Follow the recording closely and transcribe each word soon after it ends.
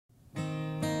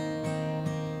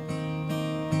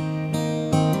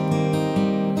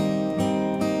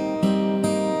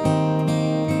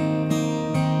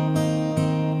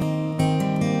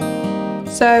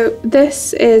So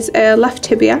this is a left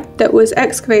tibia that was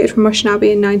excavated from Rushen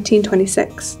Abbey in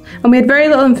 1926. And we had very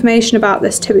little information about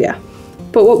this tibia.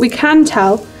 But what we can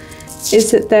tell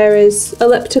is that there is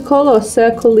elliptical or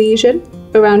circle lesion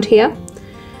around here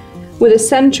with a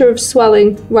centre of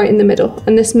swelling right in the middle,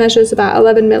 and this measures about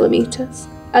 11 millimetres.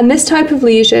 And this type of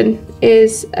lesion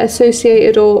is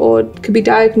associated or could be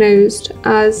diagnosed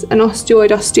as an osteoid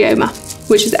osteoma,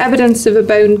 which is evidence of a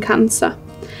bone cancer.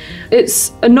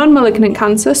 It's a non-malignant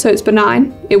cancer, so it's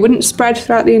benign. It wouldn't spread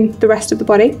throughout the rest of the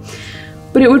body,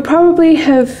 but it would probably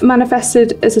have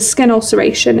manifested as a skin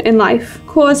ulceration in life,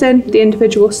 causing the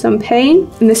individual some pain,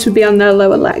 and this would be on their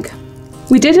lower leg.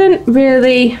 We didn't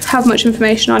really have much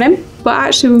information on him, but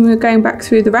actually when we were going back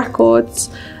through the records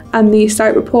and the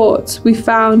site reports, we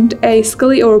found a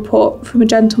skeletal report from a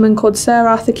gentleman called Sir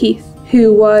Arthur Keith,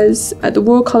 who was at the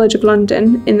Royal College of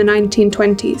London in the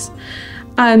 1920s.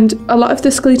 And a lot of the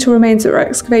skeletal remains that were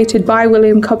excavated by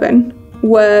William Cubbon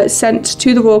were sent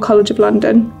to the Royal College of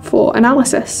London for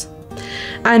analysis.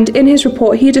 And in his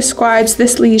report, he describes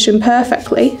this lesion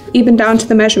perfectly, even down to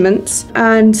the measurements,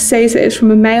 and says that it's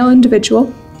from a male individual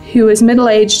who was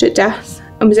middle-aged at death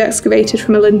and was excavated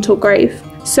from a lintel grave.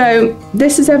 So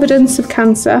this is evidence of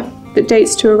cancer that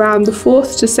dates to around the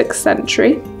 4th to 6th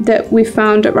century that we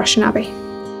found at Rushen Abbey.